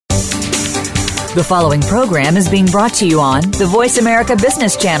The following program is being brought to you on the Voice America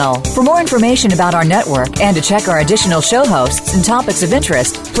Business Channel. For more information about our network and to check our additional show hosts and topics of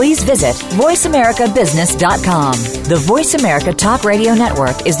interest, please visit voiceamericabusiness.com. The Voice America Talk Radio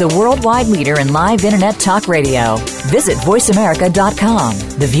Network is the worldwide leader in live Internet talk radio. Visit voiceamerica.com.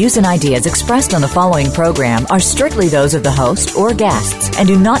 The views and ideas expressed on the following program are strictly those of the host or guests and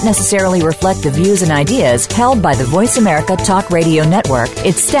do not necessarily reflect the views and ideas held by the Voice America Talk Radio Network,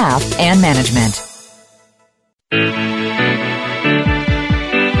 its staff, and management.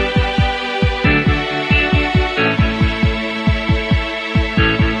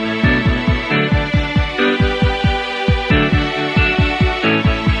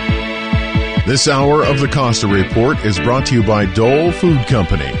 This hour of the Costa Report is brought to you by Dole Food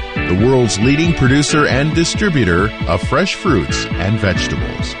Company, the world's leading producer and distributor of fresh fruits and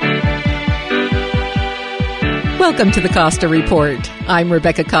vegetables. Welcome to the Costa Report. I'm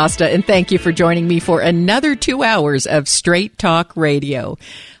Rebecca Costa, and thank you for joining me for another 2 hours of Straight Talk Radio.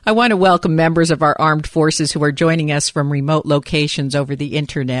 I want to welcome members of our armed forces who are joining us from remote locations over the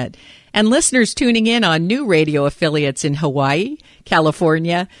Internet, and listeners tuning in on new radio affiliates in Hawaii,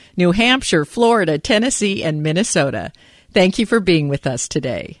 California, New Hampshire, Florida, Tennessee, and Minnesota. Thank you for being with us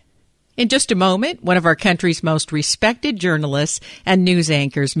today. In just a moment, one of our country's most respected journalists and news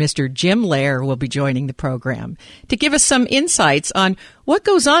anchors, Mr. Jim Lehrer, will be joining the program to give us some insights on what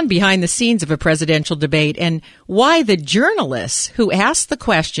goes on behind the scenes of a presidential debate and why the journalists who ask the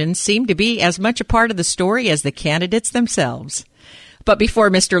questions seem to be as much a part of the story as the candidates themselves. But before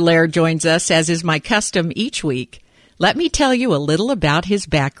Mr. Lehrer joins us, as is my custom each week, let me tell you a little about his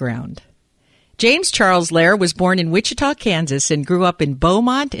background. James Charles Lehrer was born in Wichita, Kansas, and grew up in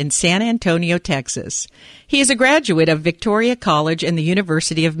Beaumont and San Antonio, Texas. He is a graduate of Victoria College and the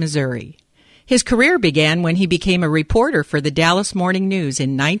University of Missouri. His career began when he became a reporter for the Dallas Morning News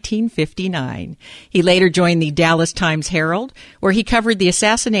in 1959. He later joined the Dallas Times-Herald, where he covered the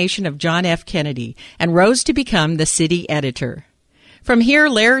assassination of John F. Kennedy and rose to become the city editor. From here,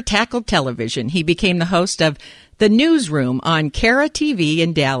 Lehrer tackled television. He became the host of The Newsroom on Cara TV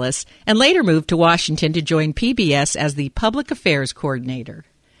in Dallas, and later moved to Washington to join PBS as the public affairs coordinator.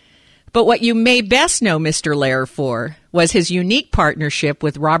 But what you may best know Mr. Lehrer for was his unique partnership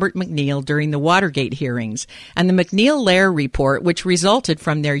with Robert McNeil during the Watergate hearings and the McNeil-Lehrer Report, which resulted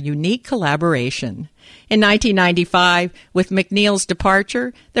from their unique collaboration. In 1995, with McNeil's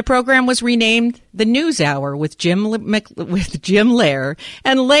departure, the program was renamed The News Hour with Jim Lehrer,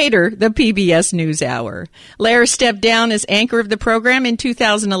 and later the PBS News Hour. Lehrer stepped down as anchor of the program in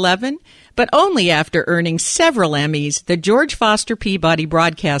 2011, but only after earning several Emmys, the George Foster Peabody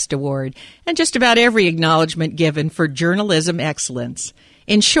Broadcast Award, and just about every acknowledgement given for journalism excellence.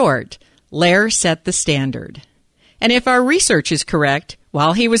 In short, Lehrer set the standard. And if our research is correct,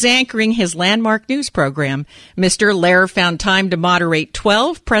 while he was anchoring his landmark news program, Mr. Lehrer found time to moderate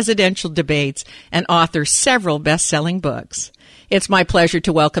 12 presidential debates and author several best-selling books. It's my pleasure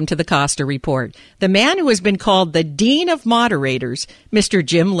to welcome to the Costa Report the man who has been called the Dean of Moderators, Mr.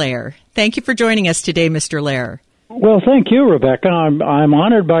 Jim Lehrer. Thank you for joining us today, Mr. Lehrer. Well, thank you, Rebecca. I'm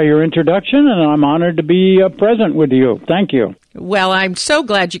honored by your introduction, and I'm honored to be present with you. Thank you. Well, I'm so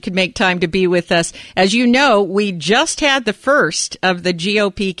glad you could make time to be with us. As you know, we just had the first of the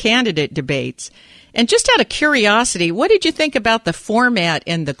GOP candidate debates. And just out of curiosity, what did you think about the format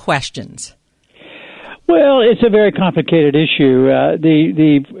and the questions? Well, it's a very complicated issue.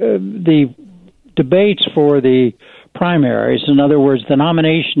 The debates for the primaries, in other words, the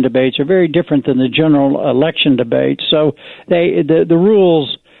nomination debates, are very different than the general election debates. So the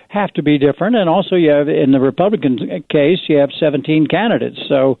rules have to be different, and also you have, in the Republican case, you have 17 candidates,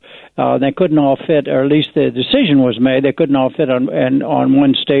 so they couldn't all fit, or at least the decision was made, they couldn't all fit on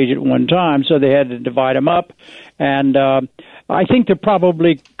one stage at one time, so they had to divide them up, and I think there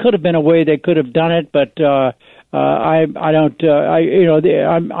probably could have been a way they could have done it, but I don't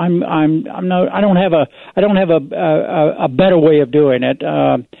have a better way of doing it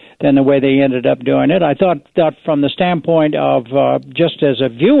than the way they ended up doing it. I thought that from the standpoint of just as a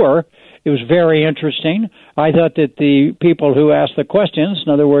viewer, it was very interesting. I thought that the people who asked the questions,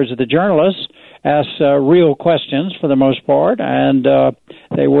 in other words, the journalists, asked real questions for the most part, and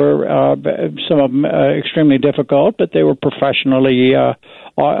they were some of them extremely difficult, but they were professionally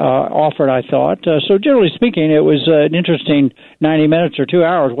offered, I thought. So generally speaking, it was an interesting 90 minutes or 2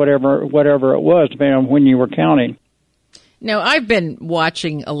 hours, whatever it was, depending on when you were counting. No, I've been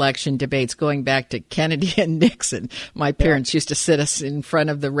watching election debates going back to Kennedy and Nixon. My parents used to sit us in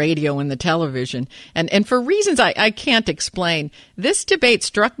front of the radio and the television. And for reasons I can't explain, this debate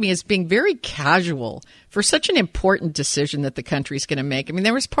struck me as being very casual for such an important decision that the country's going to make. I mean,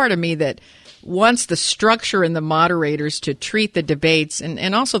 there was part of me that wants the structure and the moderators to treat the debates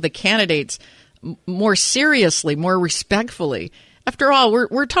and also the candidates more seriously, more respectfully. After all,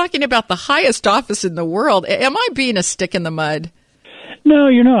 we're talking about the highest office in the world. Am I being a stick in the mud? No,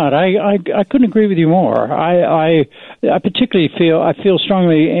 you're not. I couldn't agree with you more. I particularly feel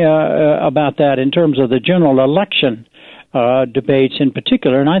strongly about that in terms of the general election debates in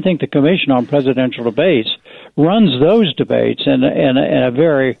particular, and I think the Commission on Presidential Debates runs those debates in a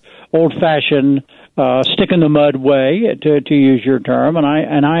very old-fashioned stick in the mud way, to use your term,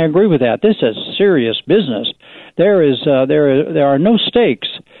 and I agree with that. This is serious business. There are no stakes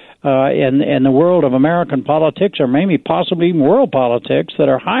in the world of American politics, or maybe possibly even world politics, that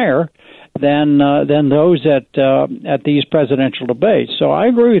are higher than those at these presidential debates. So I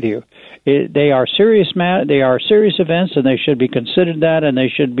agree with you. They are serious events, and they should be considered that, and they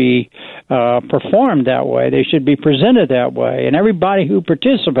should be performed that way. They should be presented that way, and everybody who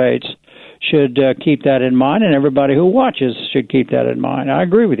participates should keep that in mind, and everybody who watches should keep that in mind. I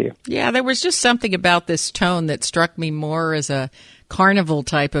agree with you. Yeah, there was just something about this tone that struck me more as a carnival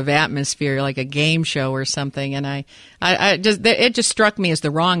type of atmosphere, like a game show or something, and it just struck me as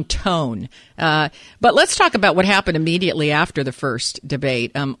the wrong tone. But let's talk about what happened immediately after the first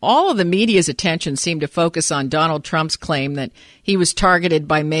debate. All of the media's attention seemed to focus on Donald Trump's claim that he was targeted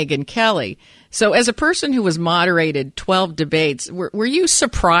by Megyn Kelly. So as a person who has moderated 12 debates, were you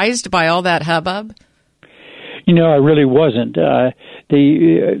surprised by all that hubbub? You know, I really wasn't.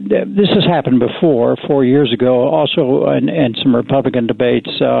 This has happened before, 4 years ago, also in some Republican debates.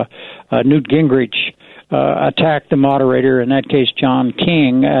 Newt Gingrich attacked the moderator, in that case John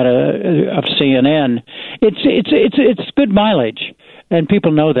King, of CNN. It's good mileage, and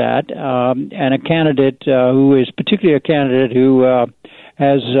people know that. And a candidate who is particularly a candidate who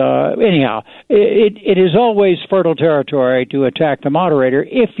anyhow, it is always fertile territory to attack the moderator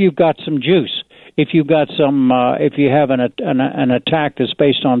if you've got some juice. If you've got if you have an attack that's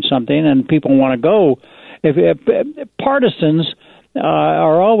based on something, and people want to go, if partisans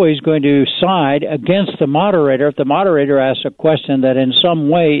are always going to side against the moderator if the moderator asks a question that in some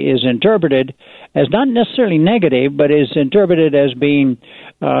way is interpreted as not necessarily negative, but is interpreted as being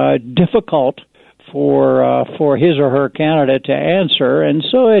difficult for his or her candidate to answer, and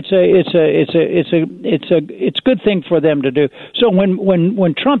so it's a good thing for them to do. So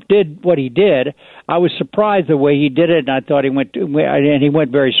when Trump did what he did, I was surprised the way he did it, and I thought he went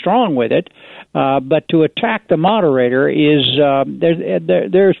very strong with it. But to attack the moderator is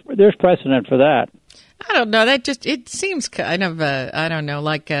there's precedent for that. I don't know. It seems kind of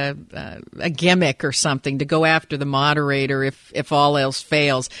like a gimmick or something to go after the moderator if all else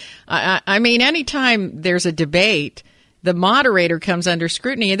fails. I mean, anytime there's a debate, the moderator comes under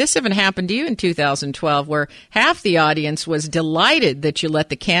scrutiny. And this even happened to you in 2012, where half the audience was delighted that you let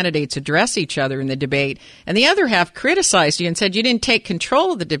the candidates address each other in the debate, and the other half criticized you and said you didn't take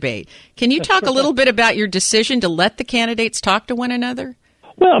control of the debate. Can you talk a little bit about your decision to let the candidates talk to one another?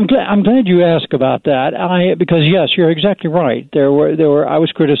 Well, I'm glad you asked about that. Because yes, you're exactly right. There were I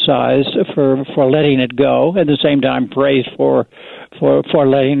was criticized for letting it go, at the same time praised for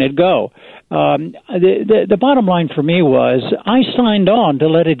letting it go. The bottom line for me was I signed on to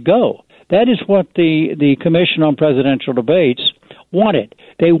let it go. That is what the Commission on Presidential Debates wanted.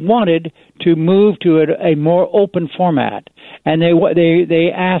 They wanted to move to a more open format, and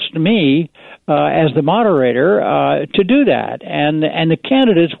they asked me as the moderator to do that, and the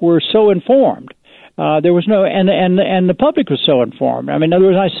candidates were so informed. There was no, and the public was so informed. I mean, in other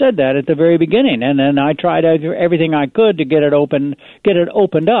words, I said that at the very beginning, and then I tried everything I could to get it opened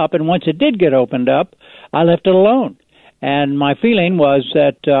up. And once it did get opened up, I left it alone. And my feeling was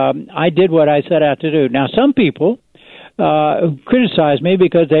that I did what I set out to do. Now, some people criticized me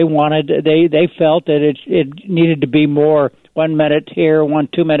because they felt that it needed to be more 1 minute here,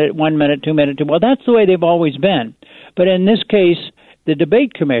 2 minute, 1 minute, 2 minute. Well, that's the way they've always been. But in this case, the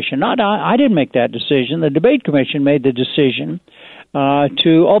debate commission, I didn't make that decision. The debate commission made the decision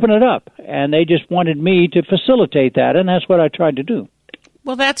to open it up, and they just wanted me to facilitate that, and that's what I tried to do.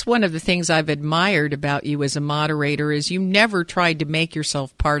 Well, that's one of the things I've admired about you as a moderator is you never tried to make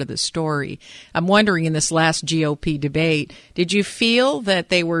yourself part of the story. I'm wondering, in this last GOP debate, did you feel that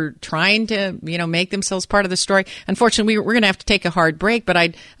they were trying to, make themselves part of the story? Unfortunately, we're going to have to take a hard break, but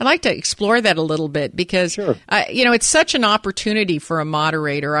I'd like to explore that a little bit because, Sure. It's such an opportunity for a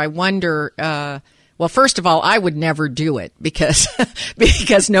moderator. I wonder Well, first of all, I would never do it because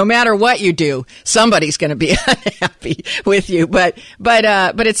no matter what you do, somebody's going to be unhappy with you. But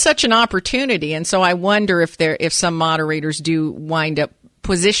it's such an opportunity. And so I wonder if some moderators do wind up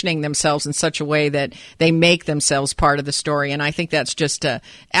positioning themselves in such a way that they make themselves part of the story. And I think that's just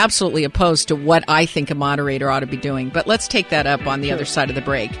absolutely opposed to what I think a moderator ought to be doing. But let's take that up on the other side of the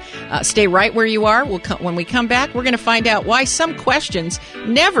break. Stay right where you are. When we come back, we're going to find out why some questions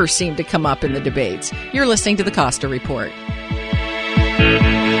never seem to come up in the debates. You're listening to the Costa Report.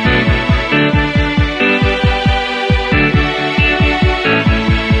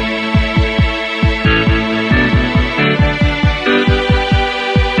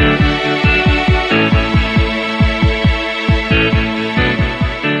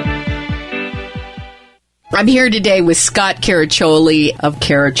 I'm here today with Scott Caraccioli of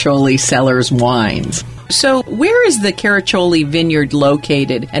Caraccioli Cellars Wines. So where is the Caraccioli vineyard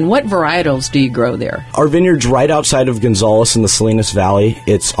located, and what varietals do you grow there? Our vineyard's right outside of Gonzales in the Salinas Valley.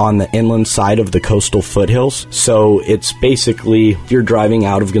 It's on the inland side of the coastal foothills. So it's basically, if you're driving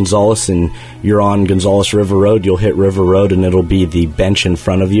out of Gonzales and you're on Gonzales River Road, you'll hit River Road and it'll be the bench in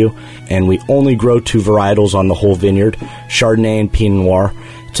front of you. And we only grow 2 varietals on the whole vineyard, Chardonnay and Pinot Noir.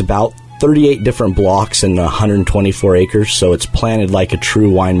 It's about 38 different blocks and 124 acres, so it's planted like a true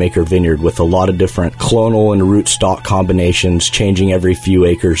winemaker vineyard with a lot of different clonal and rootstock combinations changing every few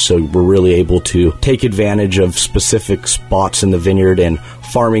acres, so we're really able to take advantage of specific spots in the vineyard and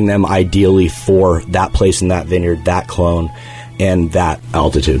farming them ideally for that place in that vineyard, that clone, and that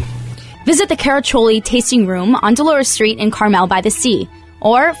altitude. Visit the Caraccioli Tasting Room on Dolores Street in Carmel by the Sea,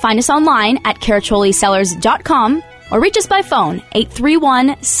 or find us online at caraccioliCellars.com, or reach us by phone,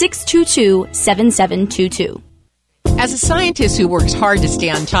 831-622-7722. As a scientist who works hard to stay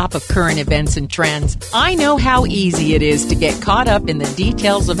on top of current events and trends, I know how easy it is to get caught up in the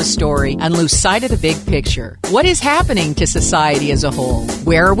details of a story and lose sight of the big picture. What is happening to society as a whole?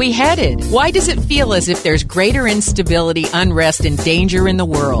 Where are we headed? Why does it feel as if there's greater instability, unrest, and danger in the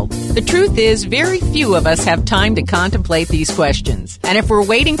world? The truth is, very few of us have time to contemplate these questions. And if we're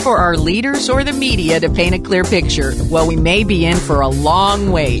waiting for our leaders or the media to paint a clear picture, well, we may be in for a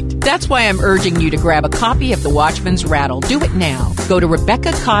long wait. That's why I'm urging you to grab a copy of The Watchman's Rattle. Do it now. Go to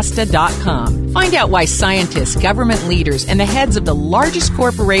RebeccaCosta.com. Find out why scientists, government leaders, and the heads of the largest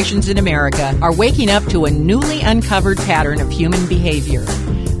corporations in America are waking up to a newly uncovered pattern of human behavior.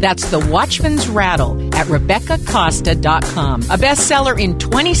 That's The Watchman's Rattle at RebeccaCosta.com. A bestseller in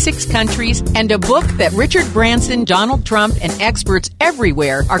 26 countries and a book that Richard Branson, Donald Trump, and experts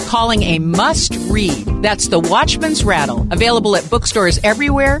everywhere are calling a must-read. That's The Watchman's Rattle. Available at bookstores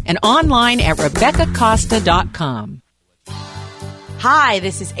everywhere and online at RebeccaCosta.com. Hi,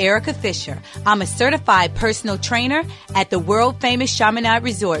 this is Erica Fisher. I'm a certified personal trainer at the world-famous Chaminade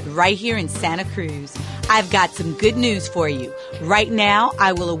Resort right here in Santa Cruz. I've got some good news for you. Right now,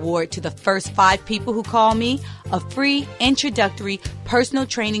 I will award to the first 5 people who call me a free introductory personal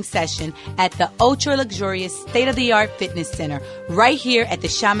training session at the ultra-luxurious state-of-the-art fitness center right here at the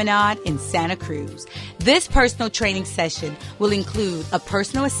Chaminade in Santa Cruz. This personal training session will include a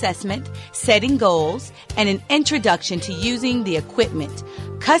personal assessment, setting goals, and an introduction to using the equipment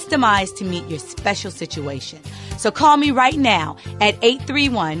customized to meet your special situation. So call me right now at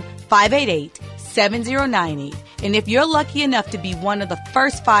 831-588-7098. And if you're lucky enough to be one of the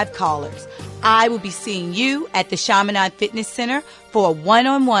first 5 callers, I will be seeing you at the Chaminade Fitness Center for a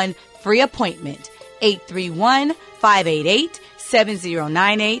one-on-one free appointment.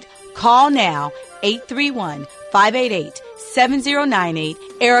 831-588-7098. Call now, 831-588-7098,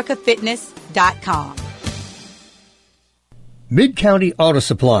 ericafitness.com. Mid-County Auto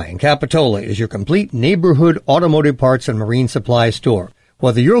Supply in Capitola is your complete neighborhood automotive parts and marine supply store.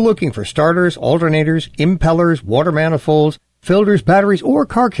 Whether you're looking for starters, alternators, impellers, water manifolds, filters, batteries, or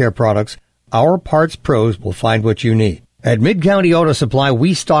car care products, our parts pros will find what you need. At Mid-County Auto Supply,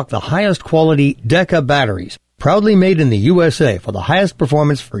 we stock the highest quality Deca batteries, proudly made in the USA for the highest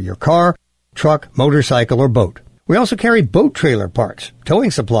performance for your car, truck, motorcycle, or boat. We also carry boat trailer parts,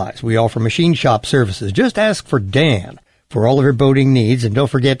 towing supplies. We offer machine shop services. Just ask for Dan for all of your boating needs, and don't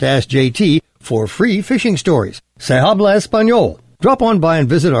forget to ask JT for free fishing stories. Se habla español. Drop on by and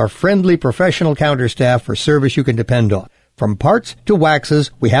visit our friendly professional counter staff for service you can depend on. From parts to waxes,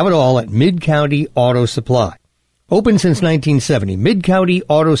 we have it all at Mid-County Auto Supply. Open since 1970, Mid-County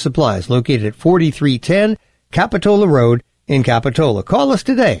Auto Supply is located at 4310 Capitola Road in Capitola. Call us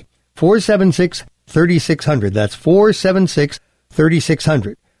today, 476-3600. That's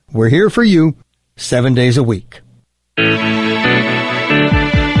 476-3600. We're here for you 7 days a week.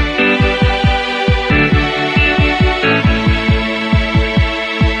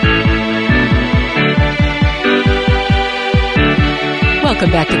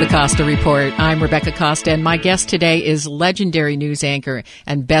 Welcome back to the Costa Report. I'm Rebecca Costa, and my guest today is legendary news anchor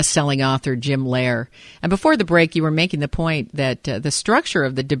and best-selling author Jim Lehrer. And before the break, you were making the point that the structure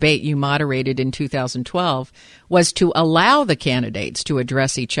of the debate you moderated in 2012 was to allow the candidates to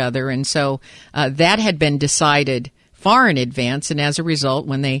address each other, and so that had been decided far in advance, and as a result,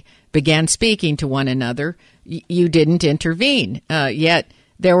 when they began speaking to one another, you didn't intervene. Yet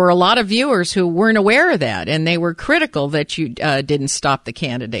there were a lot of viewers who weren't aware of that, and they were critical that you didn't stop the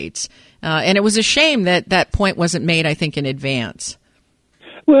candidates. And it was a shame that that point wasn't made, I think, in advance.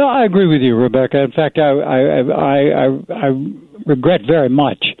 Well, I agree with you, Rebecca. In fact, I regret very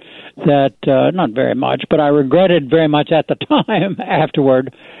much that, not very much, but I regretted very much at the time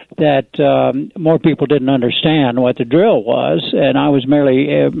afterward that more people didn't understand what the drill was, and I was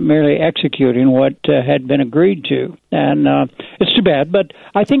merely executing what had been agreed to. And it's too bad, but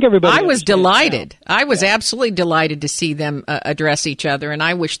I think everybody... I was delighted. I was absolutely delighted to see them address each other, and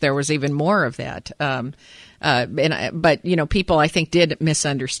I wish there was even more of that. But, you know, people, I think, did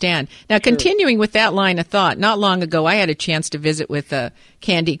misunderstand. Now, continuing with that line of thought, not long ago, I had a chance to visit with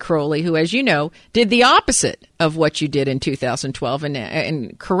Candy Crowley, who, as you know, did the opposite of what you did in 2012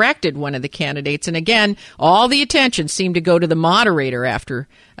 and corrected one of the candidates. And again, all the attention seemed to go to the moderator after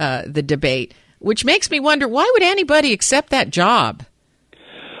the debate, which makes me wonder, why would anybody accept that job?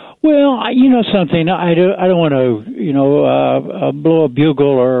 Well, you know something. I don't want to, blow a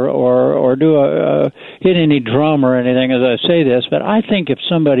bugle or do hit any drum or anything as I say this, but I think if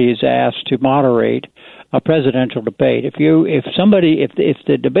somebody is asked to moderate a presidential debate, if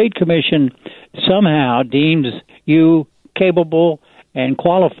the debate commission somehow deems you capable and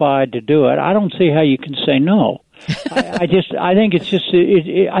qualified to do it, I don't see how you can say no. I think it's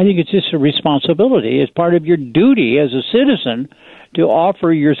just a responsibility. It's part of your duty as a citizen to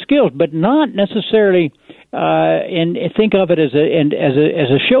offer your skills, but not necessarily and think of it as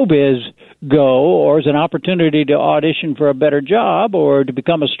a showbiz go or as an opportunity to audition for a better job or to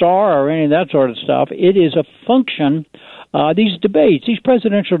become a star or any of that sort of stuff. It is a function. These debates, these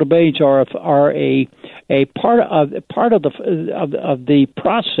presidential debates, are a part of the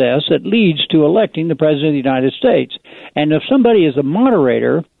process that leads to electing the president of the United States. And if somebody is a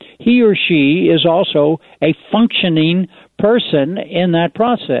moderator, he or she is also a functioning person in that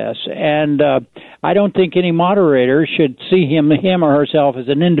process. And I don't think any moderator should see him or herself as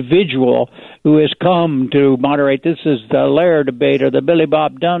an individual who has come to moderate. This is the Lehrer debate or the Billy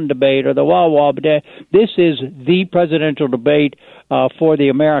Bob Dunn debate or the Wah Wah debate. This is the presidential debate for the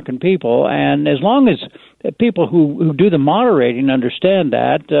American people. And as long as people who do the moderating understand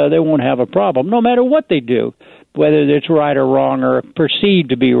that, they won't have a problem, no matter what they do, whether it's right or wrong or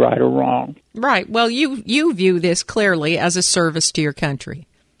perceived to be right or wrong. Right. Well, you view this clearly as a service to your country.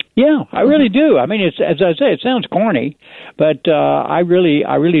 Yeah, I really do. I mean, it's, as I say, it sounds corny, but I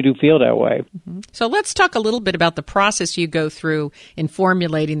really do feel that way. Mm-hmm. So let's talk a little bit about the process you go through in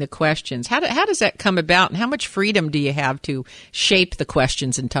formulating the questions. How does that come about, and how much freedom do you have to shape the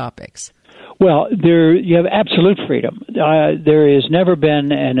questions and topics? Well, you have absolute freedom. There has never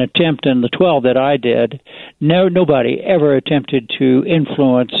been an attempt in the 12 that I did. Nobody ever attempted to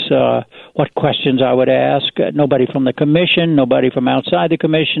influence what questions I would ask. Nobody from the commission, nobody from outside the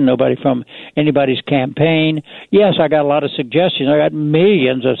commission, nobody from anybody's campaign. Yes, I got a lot of suggestions. I got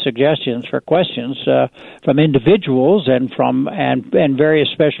millions of suggestions for questions from individuals and from various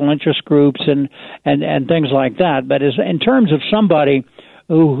special interest groups and things like that. But in terms of somebody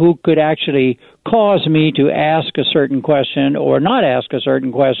who could actually cause me to ask a certain question or not ask a certain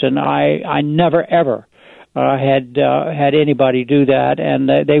question, I never ever had anybody do that, and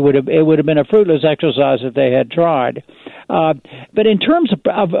it would have been a fruitless exercise if they had tried. But in terms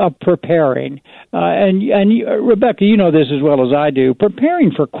of preparing, and Rebecca, you know this as well as I do,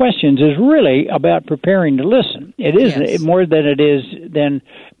 preparing for questions is really about preparing to listen. It is more than it is than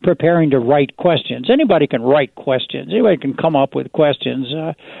preparing to write questions. Anybody can write questions. Anybody can come up with questions.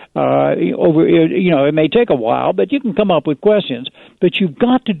 It may take a while, but you can come up with questions. But you've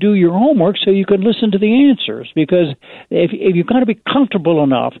got to do your homework so you can listen to the answers. Because if you've got to be comfortable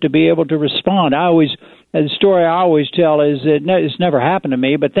enough to be able to respond, the story I always tell is that it's never happened to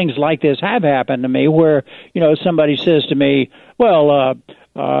me, but things like this have happened to me, where somebody says to me, "Well,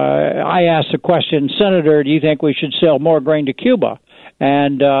 I asked the question, Senator, do you think we should sell more grain to Cuba?"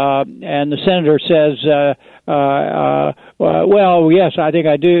 And the senator says, "Well, yes, I think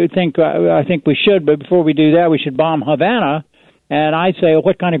I do think I think we should, but before we do that, we should bomb Havana." And I say,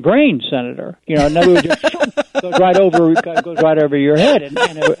 "What kind of grain, Senator?" In other words, it goes right over your head.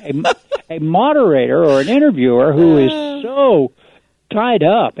 And a moderator or an interviewer who is so tied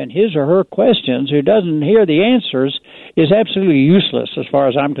up in his or her questions, who doesn't hear the answers, is absolutely useless as far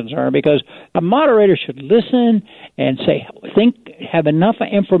as I'm concerned, because a moderator should listen and have enough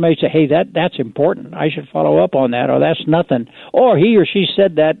information. Hey, that's important. I should follow up on that, or that's nothing. Or he or she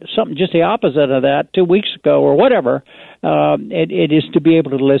said that something just the opposite of that 2 weeks ago, or whatever. It is to be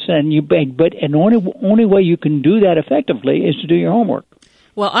able to listen, and the only way you can do that effectively is to do your homework.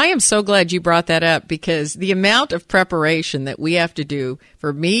 Well, I am so glad you brought that up, because the amount of preparation that we have to do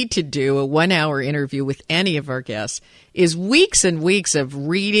for me to do a 1-hour interview with any of our guests is weeks and weeks of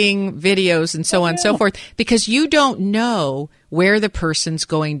reading videos and so on and so forth, because you don't know where the person's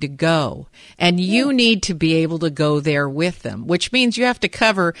going to go, and you need to be able to go there with them, which means you have to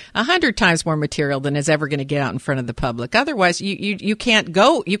cover 100 times more material than is ever going to get out in front of the public. Otherwise, you can't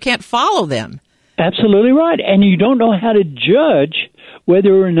follow them. Absolutely right. And you don't know how to judge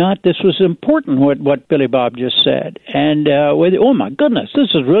whether or not this was important, what Billy Bob just said, and whether, oh my goodness, this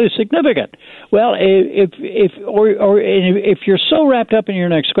is really significant. Well, if you're so wrapped up in your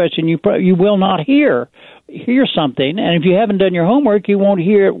next question, you will not hear something, and if you haven't done your homework, you won't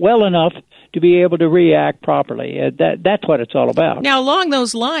hear it well enough to be able to react properly. That's what it's all about. Now, along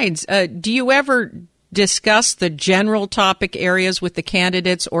those lines, do you ever discuss the general topic areas with the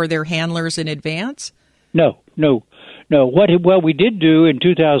candidates or their handlers in advance? No. What we did do in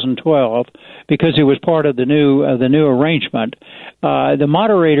 2012, because it was part of the new arrangement, the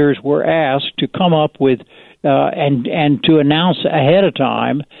moderators were asked to come up with and to announce ahead of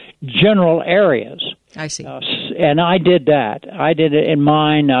time general areas. I see. And I did that. I did it in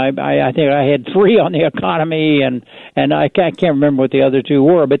mine. I think I had 3 on the economy, and I can't remember what the other 2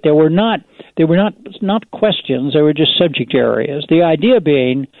 were, but they were not questions. They were just subject areas. The idea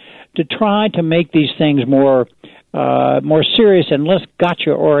being to try to make these things more serious and less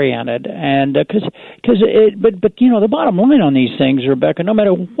gotcha oriented, and but the bottom line on these things, Rebecca, no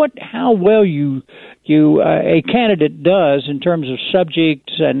matter how well a candidate does in terms of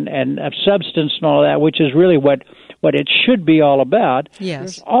subjects and of substance and all that, which is really what it should be all about. Yes.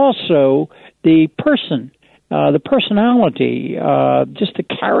 There's also the person. The personality, just the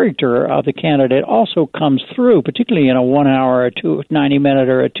character of the candidate also comes through, particularly in a 1 hour, or 90-minute,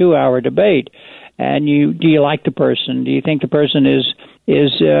 or a 2-hour debate. And do you like the person? Do you think the person is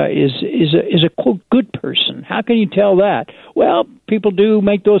a quote good person? How can you tell that? Well, people do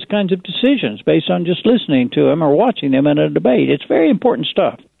make those kinds of decisions based on just listening to them or watching them in a debate. It's very important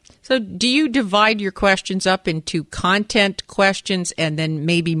stuff. So do you divide your questions up into content questions and then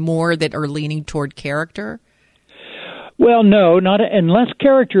maybe more that are leaning toward character? Well, no, not unless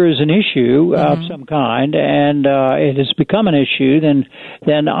character is an issue of some kind, and it has become an issue. Then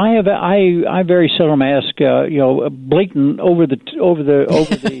I very seldom ask blatant over the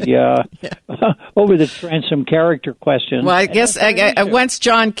transom character questions. Well, I guess once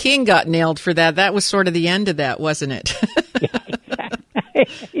John King got nailed for that was sort of the end of that, wasn't it?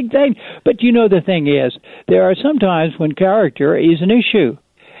 Exactly. But the thing is, there are some times when character is an issue.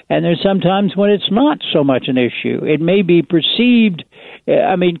 And there's sometimes when it's not so much an issue. It may be perceived.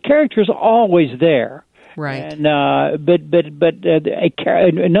 Character's always there, right? And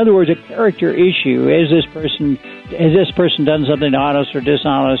in other words, a character issue is this person done something honest or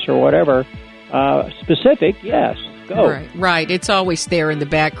dishonest or whatever. Specific, yes. Go. Right. It's always there in the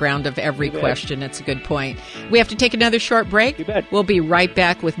background of every question. That's a good point. We have to take another short break. You bet. We'll be right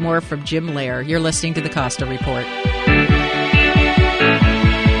back with more from Jim Lehrer. You're listening to the Costa Report.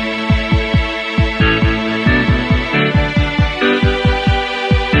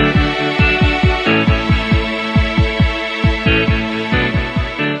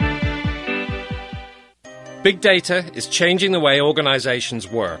 Big data is changing the way organizations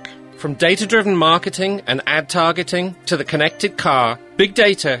work. From data-driven marketing and ad targeting to the connected car, big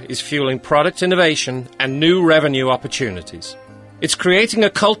data is fueling product innovation and new revenue opportunities. It's creating a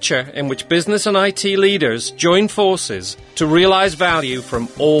culture in which business and IT leaders join forces to realize value from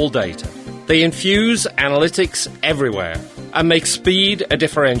all data. They infuse analytics everywhere and make speed a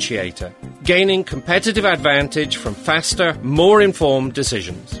differentiator, gaining competitive advantage from faster, more informed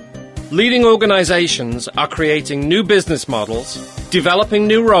decisions. Leading organizations are creating new business models, developing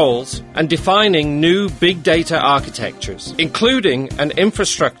new roles, and defining new big data architectures, including an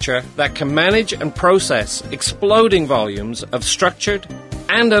infrastructure that can manage and process exploding volumes of structured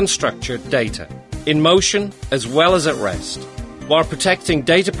and unstructured data, in motion as well as at rest, while protecting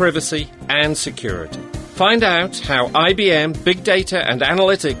data privacy and security. Find out how IBM Big Data and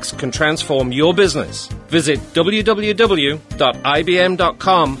Analytics can transform your business. Visit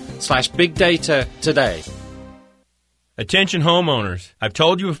www.ibm.com/bigdata today. Attention homeowners, I've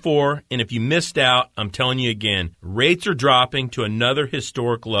told you before, and if you missed out, I'm telling you again, rates are dropping to another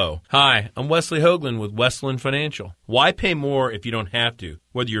historic low. Hi, I'm Wesley Hoagland with Westland Financial. Why pay more if you don't have to?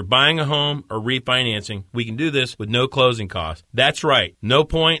 Whether you're buying a home or refinancing, we can do this with no closing costs. That's right, no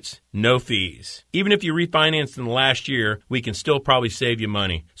points, no fees. Even if you refinanced in the last year, we can still probably save you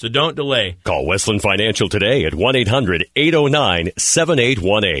money. So don't delay. Call Westland Financial today at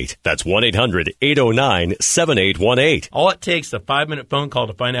 1-800-809-7818. That's 1-800-809-7818. All it takes is a 5-minute phone call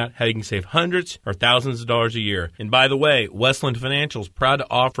to find out how you can save hundreds or thousands of dollars a year. And by the way, Westland Financial is proud to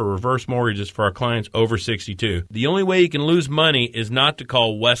offer reverse mortgages for our clients over 62. The only way you can lose money is not to call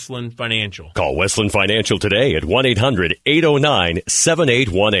Westland Financial. Call Westland Financial today at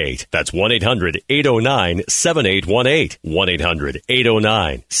 1-800-809-7818. That's 1-800-809-7818.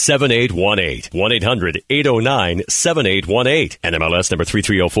 1-800-809-7818. 1-800-809-7818. NMLS number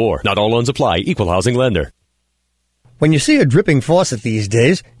 3304. Not all loans apply. Equal housing lender. When you see a dripping faucet these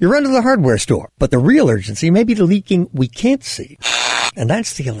days, you run to the hardware store. But the real urgency may be the leaking we can't see. And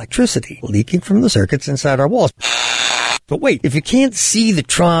that's the electricity leaking from the circuits inside our walls. But wait, if you can't see the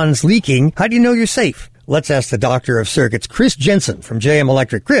trons leaking, how do you know you're safe? Let's ask the doctor of circuits, Chris Jensen from JM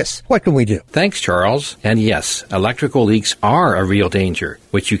Electric. Chris, what can we do? Thanks, Charles. And yes, electrical leaks are a real danger,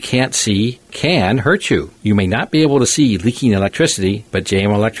 which you can't see can hurt you. You may not be able to see leaking electricity, but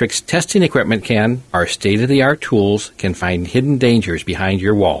JM Electric's testing equipment can. Our state-of-the-art tools can find hidden dangers behind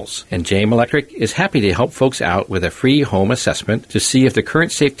your walls. And JM Electric is happy to help folks out with a free home assessment to see if the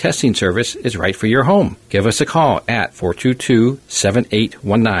current safe testing service is right for your home. Give us a call at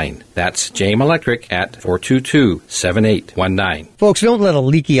 422-7819. That's JM Electric at 422-7819. Folks, don't let a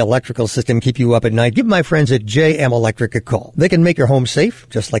leaky electrical system keep you up at night. Give my friends at JM Electric a call. They can make your home safe,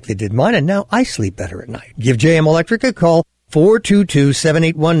 just like they did mine, and now I sleep better at night. Give JM Electric a call,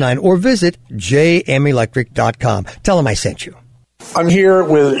 422-7819, or visit jmelectric.com. Tell them I sent you. I'm here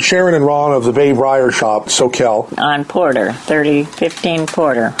with Sharon and Ron of the Bay Briar Shop, Soquel. On Porter, 3015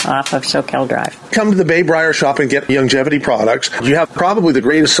 Porter, off of Soquel Drive. Come to the Bay Briar Shop and get longevity products. You have probably the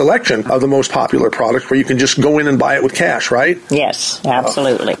greatest selection of the most popular products where you can just go in and buy it with cash, right? Yes,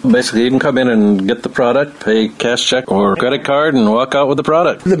 absolutely. Basically, you can come in and get the product, pay cash check or credit card, and walk out with the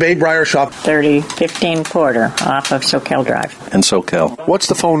product. The Bay Briar Shop. 3015 Porter, off of Soquel Drive. In Soquel. What's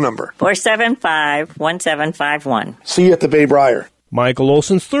the phone number? 475-1751. See you at the Bay Briar. Michael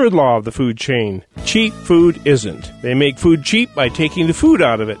Olson's third law of the food chain. Cheap food isn't. They make food cheap by taking the food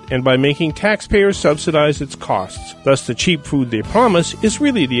out of it and by making taxpayers subsidize its costs. Thus, the cheap food they promise is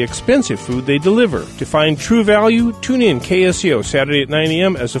really the expensive food they deliver. To find true value, tune in KSCO Saturday at 9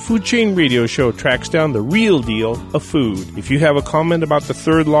 a.m. as the Food Chain Radio Show tracks down the real deal of food. If you have a comment about the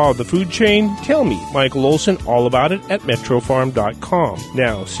third law of the food chain, tell me, Michael Olson, all about it at metrofarm.com.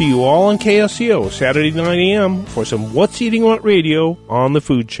 Now, see you all on KSCO Saturday 9 a.m. for some What's Eating What Radio on the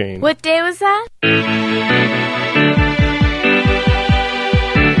food chain. What day was that?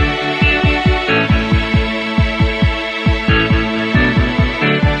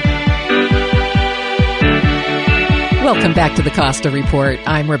 Welcome back to the Costa Report.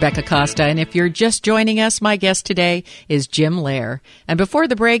 I'm Rebecca Costa, and if you're just joining us, my guest today is Jim Lehrer. And before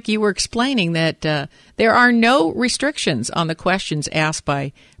the break, you were explaining that there are no restrictions on the questions asked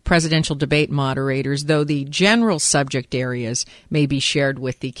by presidential debate moderators, though the general subject areas may be shared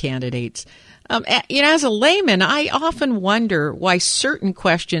with the candidates. As a layman, I often wonder why certain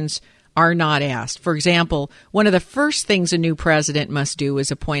questions are not asked. For example, one of the first things a new president must do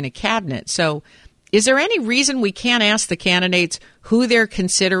is appoint a cabinet. So is there any reason we can't ask the candidates who they're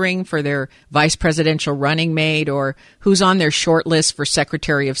considering for their vice presidential running mate, or who's on their short list for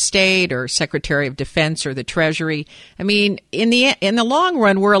Secretary of State or Secretary of Defense or the Treasury? I mean, in the long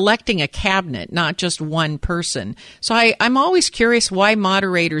run, we're electing a cabinet, not just one person. So I'm always curious why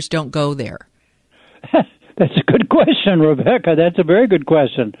moderators don't go there. That's a good question, Rebecca. That's a very good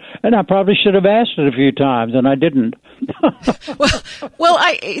question. And I probably should have asked it a few times, and I didn't.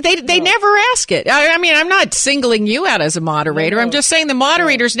 They never ask it. I mean, I'm not singling you out as a moderator. I'm just saying the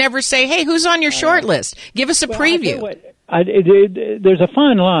moderators never say, hey, who's on your short list? Give us a preview. There's a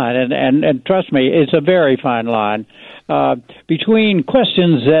fine line, and trust me, it's a very fine line, between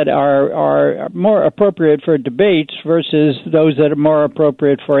questions that are more appropriate for debates versus those that are more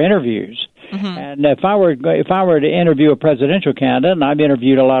appropriate for interviews. Mm-hmm. And if I were to interview a presidential candidate, and I've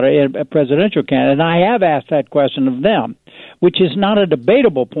interviewed a lot of presidential candidates, and I have asked that question of them, which is not a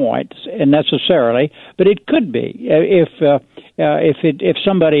debatable point necessarily, but it could be if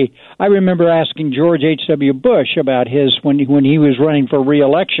somebody. I remember asking George H.W. Bush about his when he was running for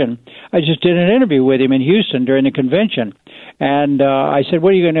re-election. I just did an interview with him in Houston during the convention, and I said,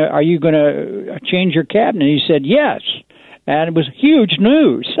 "Are you going to change your cabinet?" And he said, "Yes." And it was huge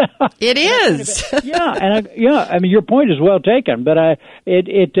news. It is. I mean, your point is well taken, but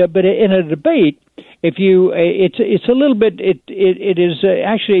but in a debate, if you, it's a little bit, it is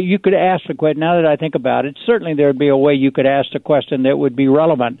actually, you could ask the question. Now that I think about it, certainly there would be a way you could ask the question that would be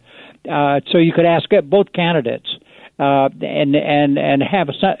relevant. So you could ask both candidates. And have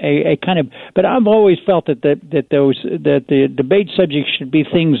a kind of, but I've always felt that the debate subjects should be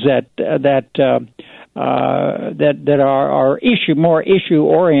things that are more issue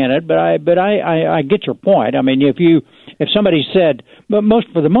oriented. But I get your point. I mean, if somebody said, but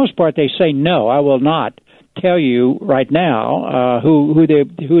for the most part they say no, I will not tell you right now who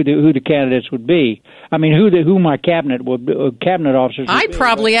the candidates would be. I mean, who my cabinet officers. I'd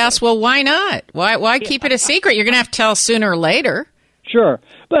probably ask, well, why not? Why keep it a secret? You're going to have to tell sooner or later. Sure.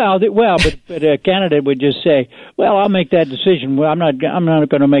 But a candidate would just say, well, I'll make that decision. Well, I'm not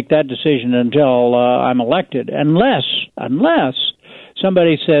going to make that decision until I'm elected, unless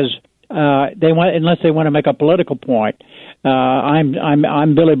somebody says unless they want to make a political point.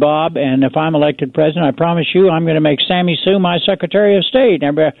 I'm Billy Bob, and if I'm elected president, I promise you, I'm going to make Sammy Sue my Secretary of State. And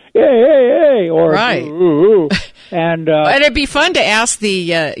everybody, yay, or right. Ooh. And it'd be fun to ask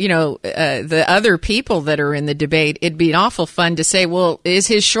the other people that are in the debate. It'd be awful fun to say, well, is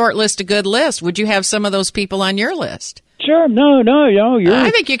his short list a good list? Would you have some of those people on your list? Sure. No.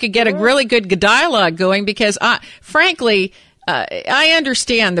 I think you could get a really good dialogue going because, frankly, I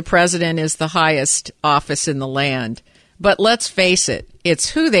understand the president is the highest office in the land. But let's face it,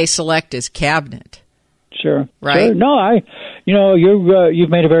 it's who they select as cabinet. Sure. Right? Sure. No, you've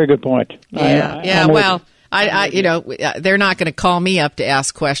made a very good point. Yeah. They're not going to call me up to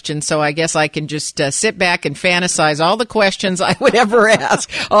ask questions, so I guess I can just sit back and fantasize all the questions I would ever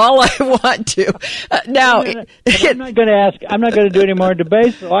ask, all I want to. Now, I'm not going to ask. I'm not going to do any more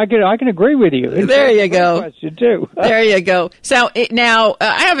debates, so I can agree with you. There you go. Question too. There you go. So now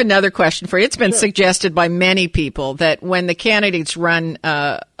I have another question for you. It's been suggested by many people that when the candidates run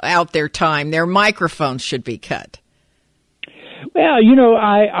out their time, their microphones should be cut. Well,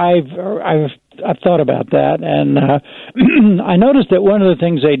 I've thought about that, and I noticed that one of the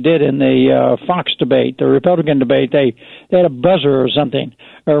things they did in the Fox debate, the Republican debate, they had a buzzer or something,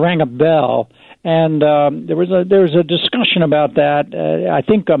 or rang a bell, and there was a discussion about that. I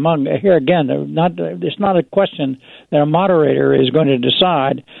think among here again, it's not a question that a moderator is going to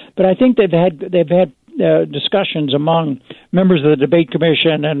decide, but I think they've had discussions among members of the debate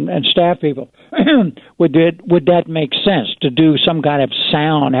commission and staff people. Would that make sense to do some kind of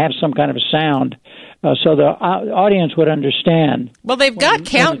sound, have some kind of sound, so the audience would understand? Well, they've got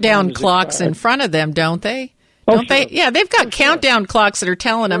countdown clocks in front of them, don't they? Don't they? Yeah, they've got countdown clocks that are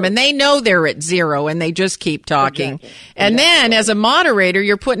telling them, and they know they're at zero, and they just keep talking. Exactly. And then, as a moderator,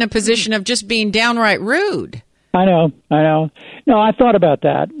 you're put in a position of just being downright rude. I know. No, I thought about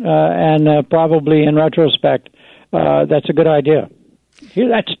that, and probably in retrospect, that's a good idea.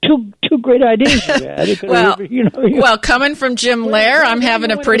 That's two great ideas you had. Well, coming from Jim Lehrer, I'm having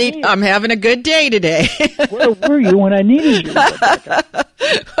a good day today. Where were you when I needed you? Well,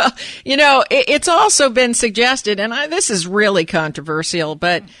 it's also been suggested, and this is really controversial,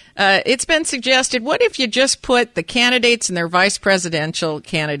 but it's been suggested, what if you just put the candidates and their vice presidential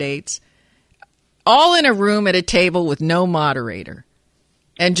candidates all in a room at a table with no moderator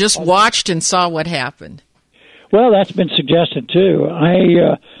and just watched and saw what happened? Well, that's been suggested too.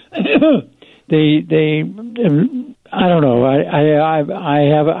 I don't know. I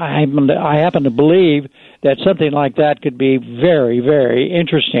happen to believe that something like that could be very, very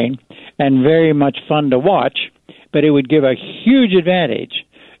interesting and very much fun to watch. But it would give a huge advantage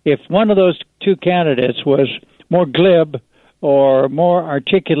if one of those two candidates was more glib or more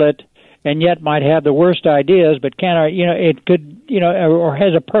articulate, and yet might have the worst ideas, but it could, or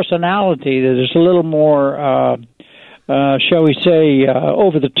has a personality that is a little more, shall we say,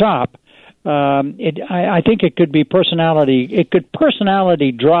 over the top. I think it could be personality. It could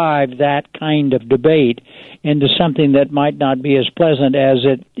personality drive that kind of debate into something that might not be as pleasant as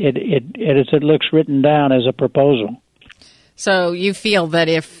it looks written down as a proposal. So you feel that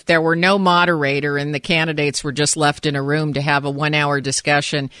if there were no moderator and the candidates were just left in a room to have a 1 hour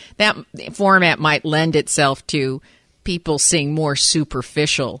discussion, that format might lend itself to people seeing more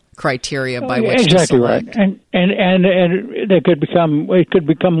superficial criteria by which to select. Right. And it could become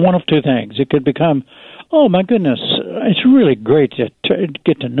one of two things. It could become, oh my goodness, it's really great to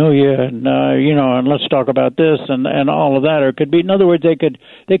get to know you, and and let's talk about this and all of that. Or it could be, in other words, they could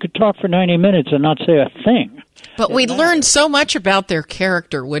talk for 90 minutes and not say a thing. But we'd learn so much about their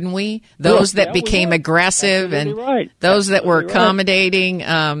character, wouldn't we? Those that became aggressive and those that were accommodating.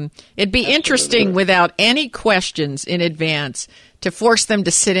 It'd be interesting without any questions in advance to force them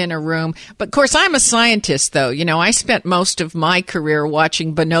to sit in a room. But, of course, I'm a scientist, though. You know, I spent most of my career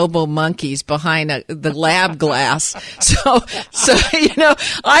watching bonobo monkeys behind the lab glass. So, you know,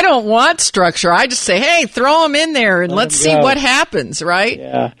 I don't want structure. I just say, hey, throw them in there and let's see what happens, right?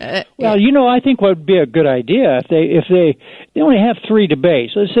 Yeah. Well, you know, I think what would be a good idea if they only have 3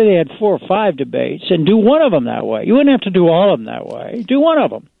 debates. Let's say they had 4 or 5 debates, and do one of them that way. You wouldn't have to do all of them that way. Do one of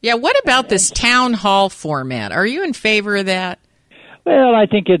them. Yeah. What about this town hall format? Are you in favor of that? Well, I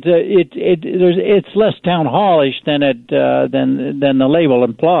think it's less town hallish than the label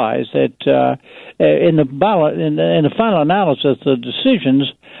implies. That in the final analysis, the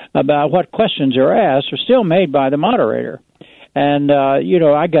decisions about what questions are asked are still made by the moderator. And you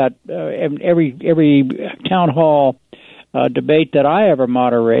know, I got every town hall debate that I ever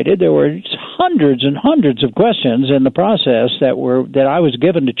moderated. There were hundreds and hundreds of questions in the process that I was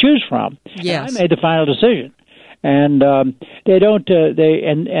given to choose from. Yes. And I made the final decision. And they don't. They're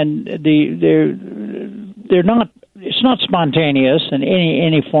not. It's not spontaneous in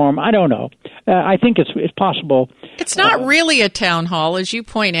any form. I don't know. I think it's possible. It's not really a town hall, as you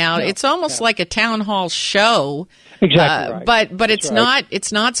point out. No, it's almost like a town hall show. Exactly right. But it's not.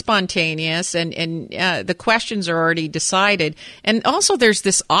 It's not spontaneous, and the questions are already decided. And also, there's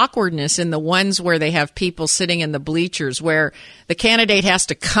this awkwardness in the ones where they have people sitting in the bleachers, where the candidate has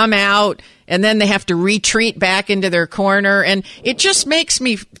to come out and then they have to retreat back into their corner, and it just makes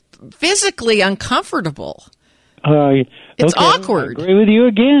me physically uncomfortable. It's awkward. I agree with you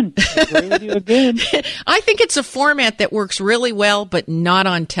again. I think it's a format that works really well, but not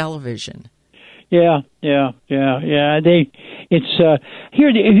on television. Yeah. Here's the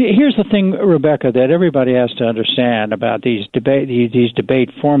thing, Rebecca, that everybody has to understand about these debate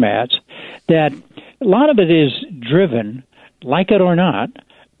formats. That a lot of it is driven, like it or not,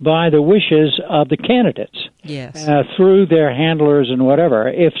 by the wishes of the candidates. Yes. Through their handlers and whatever.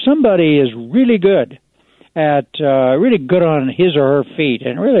 If somebody is really good on his or her feet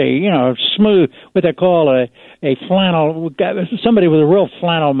and really, you know, smooth, what they call a flannel, somebody with a real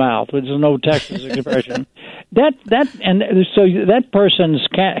flannel mouth, which is no Texas expression. So that person's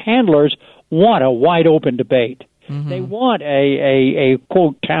handlers want a wide open debate. Mm-hmm. They want a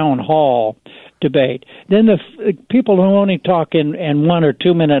quote town hall debate. Then the people who only talk in 1 or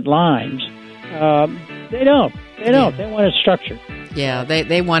 2 minute lines, they don't. They want it structured. Yeah,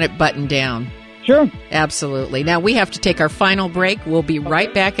 they want it buttoned down. Sure. Absolutely. Now, we have to take our final break. We'll be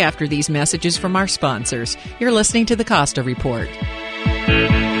right back after these messages from our sponsors. You're listening to the Costa Report.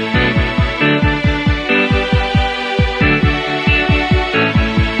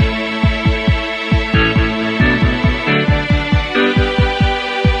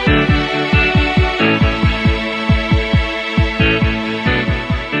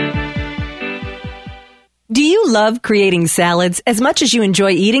 Do you love creating salads as much as you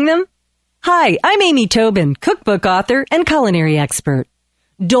enjoy eating them? Hi, I'm Amy Tobin, cookbook author and culinary expert.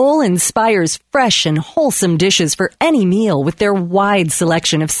 Dole inspires fresh and wholesome dishes for any meal with their wide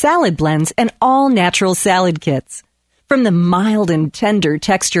selection of salad blends and all-natural salad kits. From the mild and tender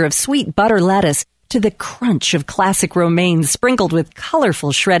texture of sweet butter lettuce to the crunch of classic romaine sprinkled with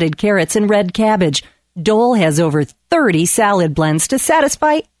colorful shredded carrots and red cabbage, Dole has over 30 salad blends to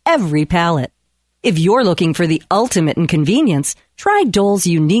satisfy every palate. If you're looking for the ultimate in convenience, try Dole's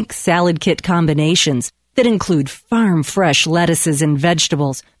unique salad kit combinations that include farm-fresh lettuces and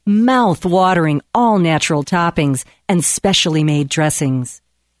vegetables, mouth-watering all-natural toppings, and specially made dressings.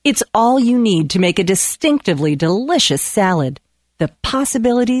 It's all you need to make a distinctively delicious salad. The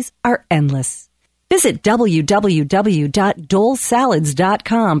possibilities are endless. Visit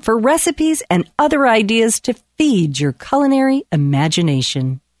www.dolesalads.com for recipes and other ideas to feed your culinary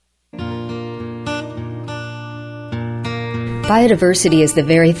imagination. Biodiversity is the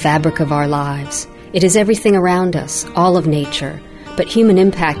very fabric of our lives. It is everything around us, all of nature. But human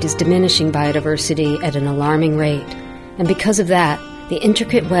impact is diminishing biodiversity at an alarming rate. And because of that, the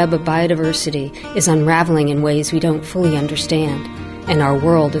intricate web of biodiversity is unraveling in ways we don't fully understand, and our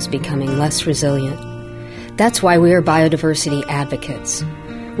world is becoming less resilient. That's why we are biodiversity advocates.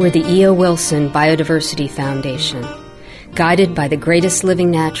 We're the E.O. Wilson Biodiversity Foundation. Guided by the greatest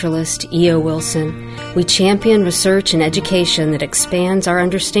living naturalist, E.O. Wilson, we champion research and education that expands our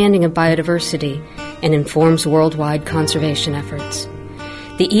understanding of biodiversity and informs worldwide conservation efforts.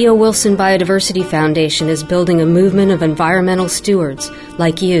 The E.O. Wilson Biodiversity Foundation is building a movement of environmental stewards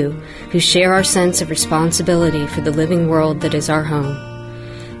like you who share our sense of responsibility for the living world that is our home.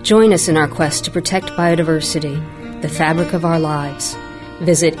 Join us in our quest to protect biodiversity, the fabric of our lives.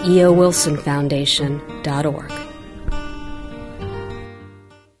 Visit eowilsonfoundation.org.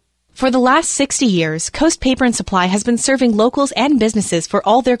 For the last 60 years, Coast Paper and Supply has been serving locals and businesses for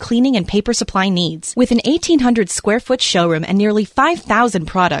all their cleaning and paper supply needs. With an 1,800 square foot showroom and nearly 5,000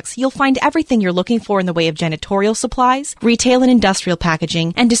 products, you'll find everything you're looking for in the way of janitorial supplies, retail and industrial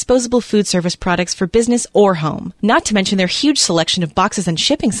packaging, and disposable food service products for business or home. Not to mention their huge selection of boxes and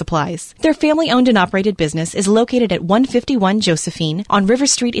shipping supplies. Their family-owned and operated business is located at 151 Josephine on River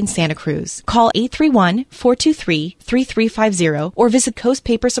Street in Santa Cruz. Call 831-423-3350 or visit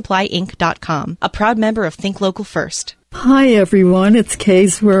coastpapersupply.com. Inc.com, a proud member of Think Local First. Hi everyone, it's Kay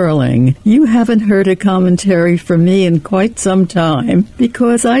Swirling. You haven't heard a commentary from me in quite some time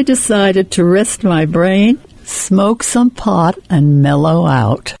because I decided to rest my brain, smoke some pot, and mellow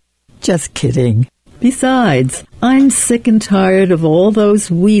out. Just kidding. Besides, I'm sick and tired of all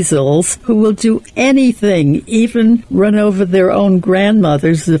those weasels who will do anything, even run over their own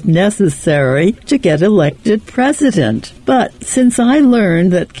grandmothers if necessary, to get elected president. But since I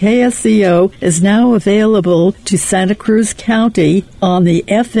learned that KSCO is now available to Santa Cruz County on the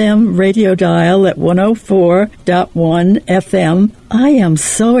FM radio dial at 104.1 FM, I am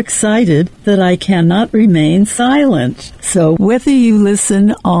so excited that I cannot remain silent. So whether you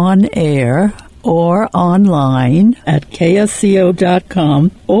listen on air or online at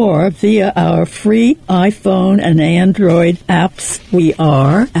ksco.com or via our free iPhone and Android apps, we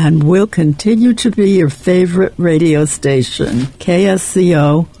are and will continue to be your favorite radio station,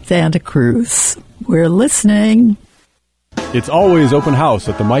 KSCO Santa Cruz. We're listening. It's always open house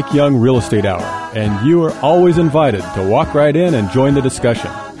at the Mike Young Real Estate Hour, and you are always invited to walk right in and join the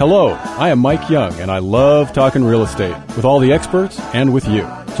discussion. Hello, I am Mike Young, and I love talking real estate with all the experts and with you.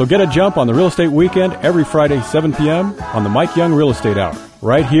 So get a jump on the Real Estate Weekend every Friday, 7 p.m. on the Mike Young Real Estate Hour,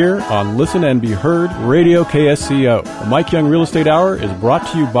 right here on Listen and Be Heard Radio KSCO. The Mike Young Real Estate Hour is brought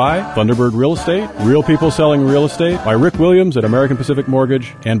to you by Thunderbird Real Estate, Real People Selling Real Estate, by Rick Williams at American Pacific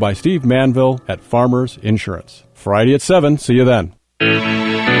Mortgage, and by Steve Manville at Farmers Insurance. Friday at 7. See you then.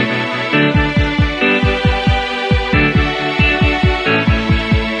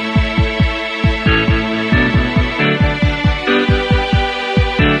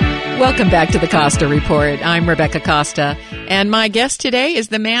 Welcome back to the Costa Report. I'm Rebecca Costa, and my guest today is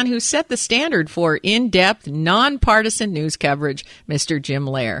the man who set the standard for in-depth, nonpartisan news coverage, Mr. Jim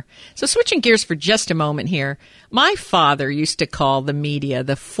Lehrer. So switching gears for just a moment here, my father used to call the media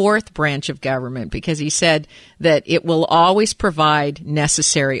the fourth branch of government because he said that it will always provide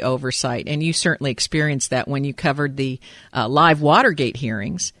necessary oversight, and you certainly experienced that when you covered the live Watergate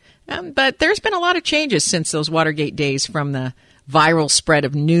hearings. But there's been a lot of changes since those Watergate days, from the viral spread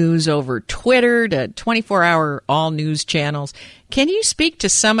of news over Twitter to 24-hour all-news channels. Can you speak to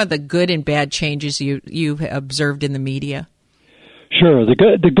some of the good and bad changes you've observed in the media? Sure. The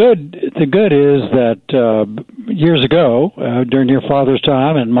good is that years ago, during your father's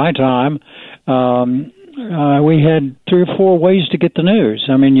time and my time, we had 3 or 4 ways to get the news.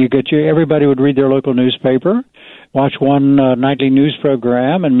 I mean, everybody would read their local newspaper, watch one nightly news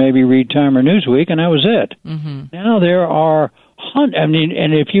program, and maybe read Time or Newsweek, and that was it. Mm-hmm. Now there are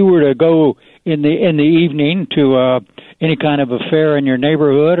and if you were to go in the evening to any kind of affair in your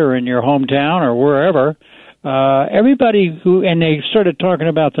neighborhood or in your hometown or wherever, everybody and they started talking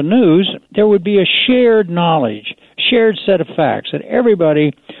about the news, there would be a shared knowledge, shared set of facts that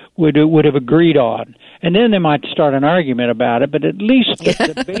everybody would have agreed on. And then they might start an argument about it, but at least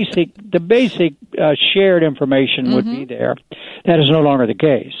the basic shared information would be there. That is no longer the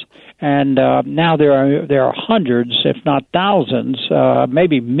case. And now there are hundreds, if not thousands,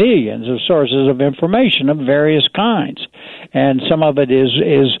 maybe millions of sources of information of various kinds. And some of it is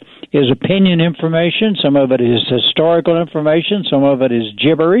opinion information, some of it is historical information, some of it is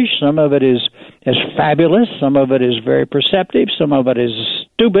gibberish, some of it is fabulous, some of it is very perceptive, some of it is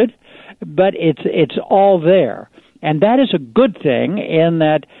stupid, but it's all there. And that is a good thing in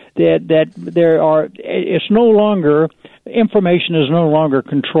that information is no longer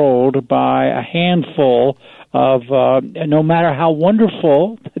controlled by a handful of, no matter how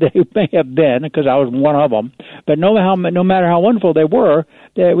wonderful they may have been, because I was one of them, but no matter how wonderful they were,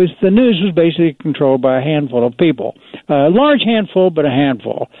 the news was basically controlled by a handful of people. A large handful, but a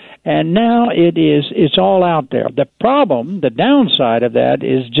handful. And now it's all out there. The downside of that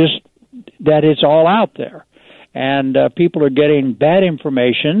is just that it's all out there. And people are getting bad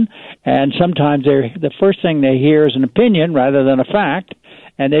information, and sometimes the first thing they hear is an opinion rather than a fact,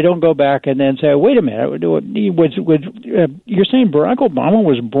 and they don't go back and then say, wait a minute, you're saying Barack Obama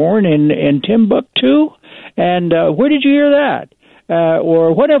was born in Timbuktu? And where did you hear that?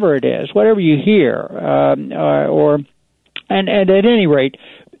 or whatever it is, whatever you hear, and at any rate,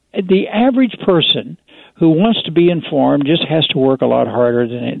 the average person who wants to be informed just has to work a lot harder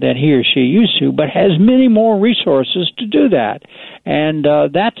than he or she used to, but has many more resources to do that. And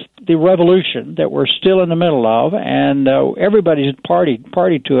that's the revolution that we're still in the middle of, and everybody's party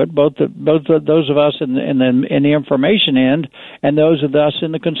to it, both those of us in the information end and those of us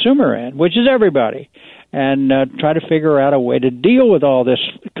in the consumer end, which is everybody. And try to figure out a way to deal with all this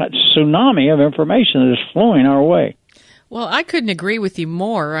tsunami of information that is flowing our way. Well, I couldn't agree with you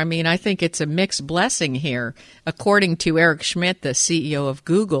more. I mean, I think it's a mixed blessing here. According to Eric Schmidt, the CEO of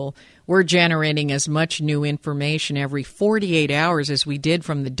Google, we're generating as much new information every 48 hours as we did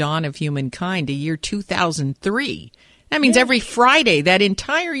from the dawn of humankind to year 2003. That means every Friday, that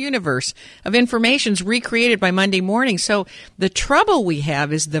entire universe of information is recreated by Monday morning. So the trouble we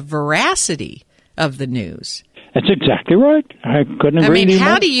have is the veracity of the news. That's exactly right. I couldn't agree. I mean, anymore.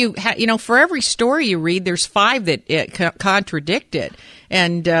 how do you, for every story you read, there's 5 that contradict it.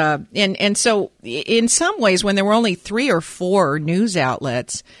 And so in some ways, when there were only 3 or 4 news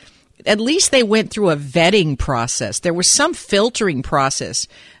outlets, at least they went through a vetting process. There was some filtering process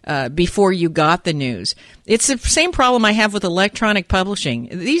before you got the news. It's the same problem I have with electronic publishing.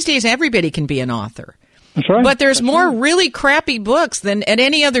 These days, everybody can be an author. That's right. But there's more really crappy books than at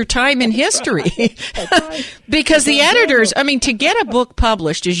any other time in history. Because the editors, I mean, to get a book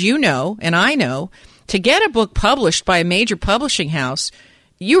published, as you know, and I know, to get a book published by a major publishing house,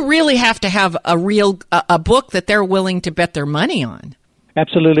 you really have to have a book that they're willing to bet their money on.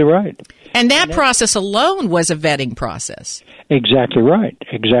 Absolutely right. And that process alone was a vetting process. Exactly right.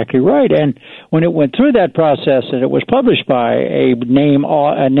 Exactly right. And when it went through that process and it was published by a name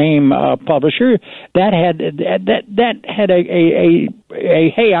publisher, that had a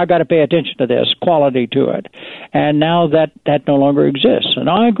hey, I got to pay attention to this quality to it. And now that no longer exists. And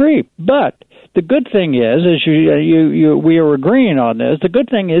I agree. But the good thing is, as we are agreeing on this, the good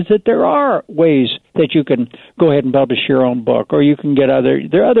thing is that there are ways that you can go ahead and publish your own book, or you can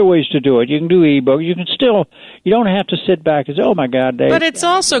there are other ways to do it. You can do ebook. You don't have to sit back and say, oh my God, Dave. But it's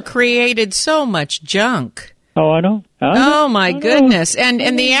also created so much junk. Oh, I know. Oh my goodness.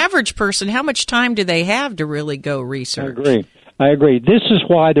 And the average person, how much time do they have to really go research? I agree. This is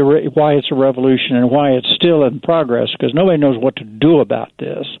why it's a revolution and why it's still in progress, because nobody knows what to do about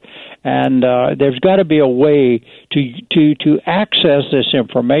this. And there's got to be a way to access this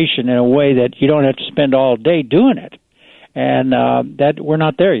information in a way that you don't have to spend all day doing it. And that we're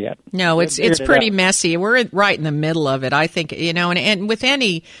not there yet. No, it's pretty messy. We're right in the middle of it, I think. And with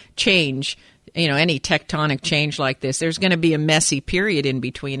any change, any tectonic change like this, there's going to be a messy period in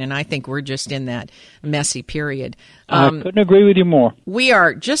between, and I think we're just in that messy period. I couldn't agree with you more. We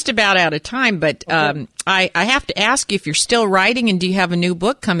are just about out of time, but I have to ask you if you're still writing, and do you have a new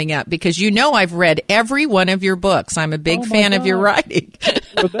book coming out? Because I've read every one of your books. I'm a big fan of your writing.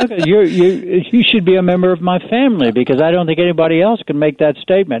 Rebecca, you should be a member of my family, because I don't think anybody else can make that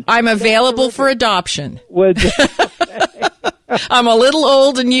statement. I'm available for adoption. I'm a little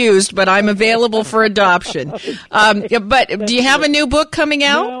old and used, but I'm available for adoption. But do you have a new book coming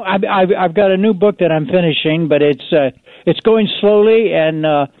out? No, I've got a new book that I'm finishing, but it's going slowly and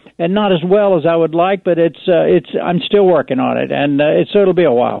not as well as I would like. But I'm still working on it, and so it'll be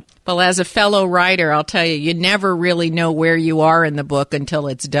a while. Well, as a fellow writer, I'll tell you, you never really know where you are in the book until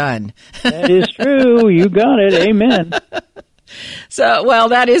it's done. That is true. You got it. Amen. So, well,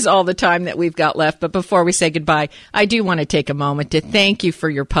 that is all the time that we've got left. But before we say goodbye, I do want to take a moment to thank you for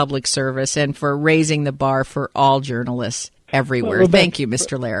your public service and for raising the bar for all journalists everywhere. Well, Rebecca, thank you,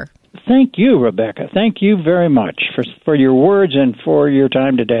 Mr. Lehrer. Thank you, Rebecca. Thank you very much for your words and for your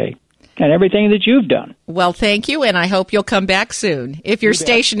time today and everything that you've done. Well, thank you, and I hope you'll come back soon. If your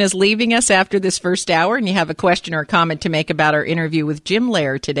station is leaving us after this first hour and you have a question or a comment to make about our interview with Jim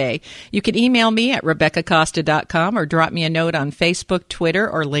Lehrer today, you can email me at RebeccaCosta.com or drop me a note on Facebook, Twitter,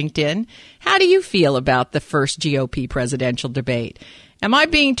 or LinkedIn. How do you feel about the first GOP presidential debate? Am I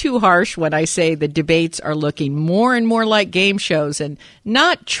being too harsh when I say the debates are looking more and more like game shows and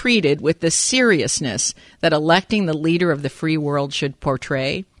not treated with the seriousness that electing the leader of the free world should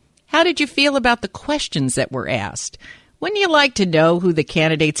portray? How did you feel about the questions that were asked? Wouldn't you like to know who the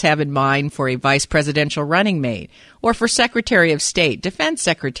candidates have in mind for a vice presidential running mate, or for Secretary of State, Defense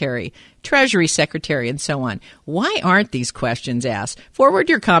Secretary, Treasury Secretary, and so on? Why aren't these questions asked? Forward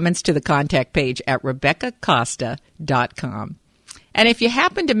your comments to the contact page at RebeccaCosta.com. And if you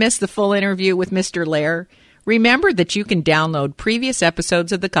happen to miss the full interview with Mr. Lehrer, remember that you can download previous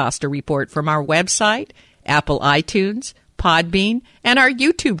episodes of the Costa Report from our website, Apple iTunes, Podbean, and our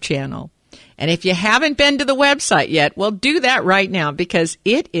YouTube channel. And if you haven't been to the website yet, well, do that right now because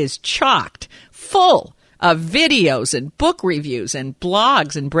it is chocked full of videos and book reviews and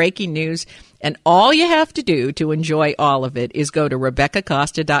blogs and breaking news. And all you have to do to enjoy all of it is go to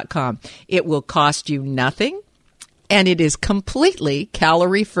RebeccaCosta.com. It will cost you nothing, and it is completely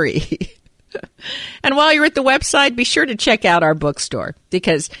calorie-free. And while you're at the website, be sure to check out our bookstore,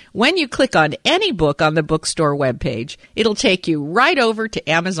 because when you click on any book on the bookstore webpage, it'll take you right over to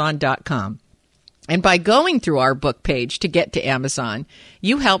Amazon.com. And by going through our book page to get to Amazon,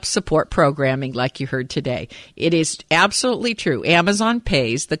 you help support programming like you heard today. It is absolutely true. Amazon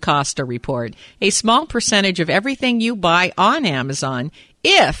pays the Costa Report a small percentage of everything you buy on Amazon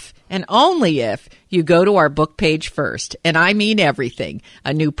if and only if you go to our book page first. And I mean everything.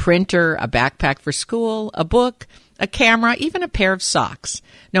 A new printer, a backpack for school, a book, a camera, even a pair of socks.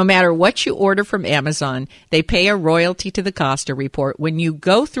 No matter what you order from Amazon, they pay a royalty to the Costa Report when you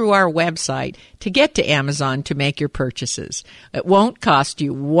go through our website to get to Amazon to make your purchases. It won't cost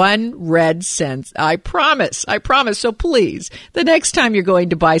you 1 red cent. I promise. So please, the next time you're going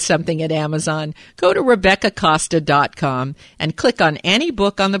to buy something at Amazon, go to RebeccaCosta.com and click on any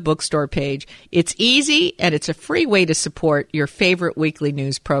book on the bookstore page. It's easy and it's a free way to support your favorite weekly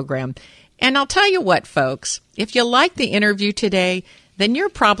news program. And I'll tell you what, folks, if you like the interview today, then you're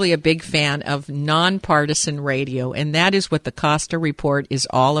probably a big fan of nonpartisan radio, and that is what the Costa Report is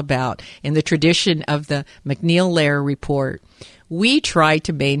all about. In the tradition of the McNeil-Lehrer Report, we try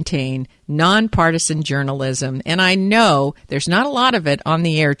to maintain nonpartisan journalism, and I know there's not a lot of it on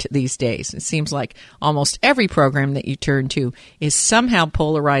the air these days. It seems like almost every program that you turn to is somehow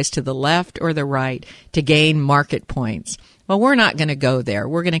polarized to the left or the right to gain market points. Well, we're not going to go there.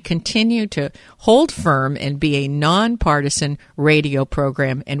 We're going to continue to hold firm and be a nonpartisan radio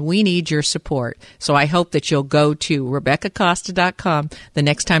program, and we need your support. So I hope that you'll go to RebeccaCosta.com the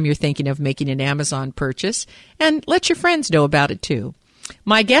next time you're thinking of making an Amazon purchase, and let your friends know about it too.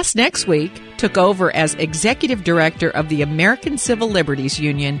 My guest next week took over as Executive Director of the American Civil Liberties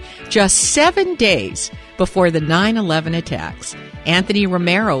Union just 7 days before the 9/11 attacks. Anthony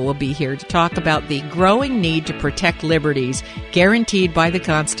Romero will be here to talk about the growing need to protect liberties guaranteed by the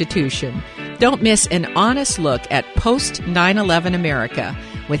Constitution. Don't miss an honest look at post-9/11 America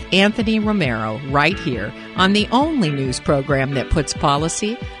with Anthony Romero right here on the only news program that puts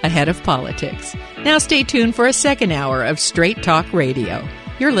policy ahead of politics. Now stay tuned for a second hour of Straight Talk Radio.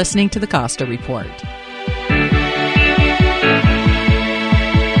 You're listening to the Costa Report.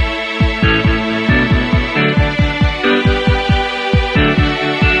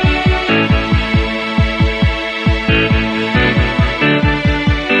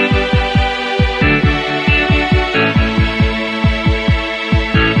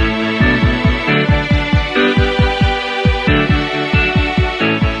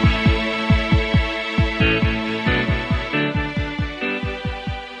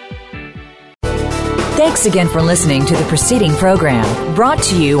 Thanks again for listening to the preceding program, brought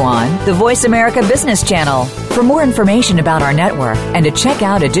to you on the Voice America Business Channel. For more information about our network and to check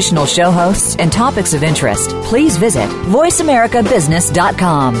out additional show hosts and topics of interest, please visit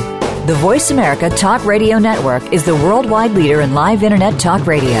voiceamericabusiness.com. The Voice America Talk Radio Network is the worldwide leader in live Internet talk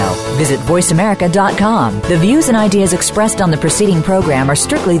radio. Visit voiceamerica.com. The views and ideas expressed on the preceding program are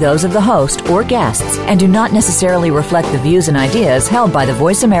strictly those of the host or guests and do not necessarily reflect the views and ideas held by the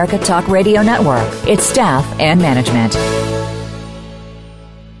Voice America Talk Radio Network, its staff, and management.